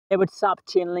Hey, what's up,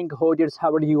 Chainlink holders?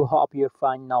 How are you? Hope you're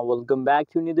fine. Now, welcome back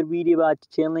to another video about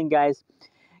Chainlink, guys.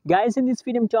 Guys, in this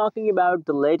video, I'm talking about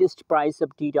the latest price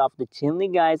update of the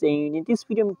Chainlink, guys. And in this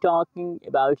video, I'm talking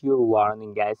about your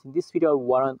warning, guys. In this video, I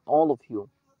warn all of you.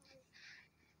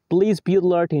 Please be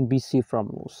alert and be safe from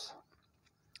loss.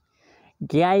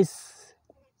 Guys,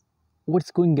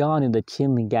 what's going on in the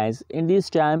Chainlink, guys? In this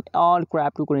time, all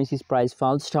cryptocurrencies price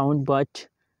falls down, but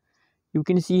you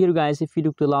can see here, guys, if you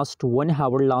look the last 1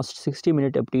 hour, last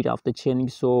 60-minute update of the Chainlink,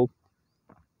 so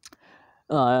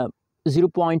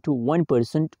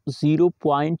 0.1%,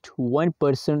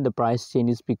 0.1% the price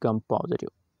changes become positive.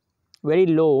 Very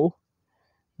low,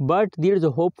 but there is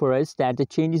a hope for us that the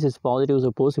changes is positive,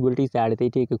 so possibilities that they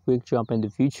take a quick jump in the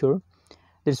future.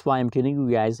 That's why I'm telling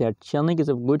you guys that Chainlink is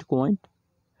a good coin.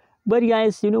 But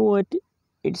guys, you know what?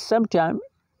 It's sometimes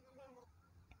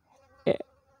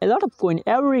a lot of coin,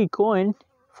 every coin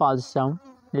falls down.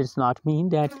 Does not mean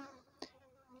that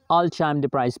all time the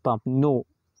price pump. No,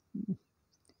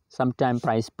 sometimes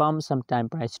price pumps, sometimes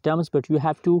price dumps, but you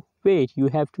have to wait, you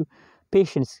have to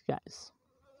patience, guys.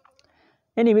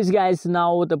 Anyways, guys,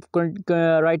 now the current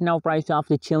right now price of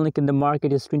the Chainlink in the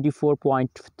market is 24.33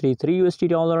 USD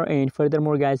dollar. And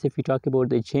furthermore, guys, if you talk about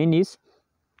the changes,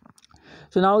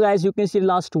 so now, guys, you can see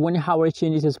last 1 hour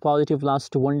changes is positive,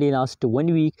 last 1 day, last 1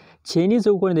 week changes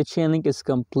over in the Chainlink is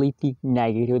completely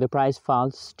negative. The price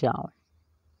falls down.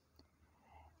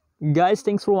 Guys,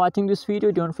 thanks for watching this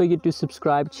video. Don't forget to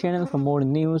subscribe channel for more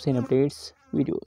news and updates videos.